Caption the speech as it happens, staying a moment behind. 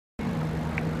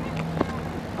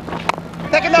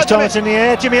This time it's in the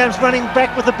air. Jimmy Adams running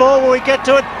back with the ball. Will we get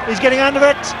to it? He's getting under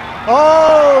it.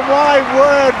 Oh, my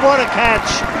word, what a catch.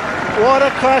 What a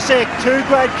classic. 2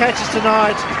 great catches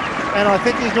tonight. And I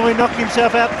think he's nearly knocked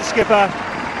himself out, the skipper.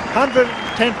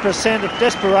 110% of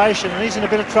desperation, and he's in a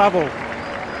bit of trouble.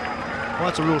 Well,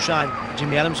 that's a real shame,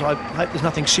 Jimmy Adams. I hope there's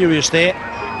nothing serious there.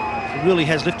 He really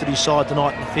has lifted his side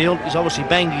tonight in the field. He's obviously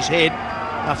banged his head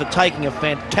after taking a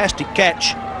fantastic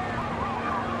catch.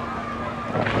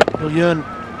 Viljoen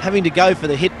having to go for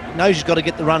the hit, knows he's got to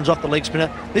get the runs off the leg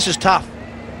spinner. This is tough.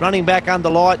 Running back under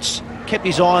lights, kept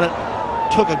his eye on it,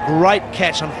 took a great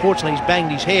catch. Unfortunately, he's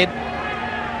banged his head.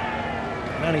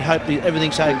 I only hope that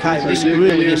everything's okay. This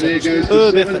really is a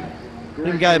superb effort. He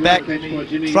can go back,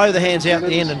 throw the hands out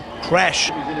the end and crash.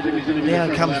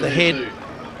 Down comes the head.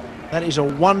 That is a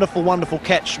wonderful, wonderful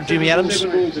catch from Jimmy Adams.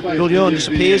 Viljoen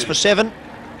disappears for 7.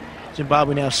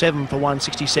 Zimbabwe now 7 for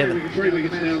 167.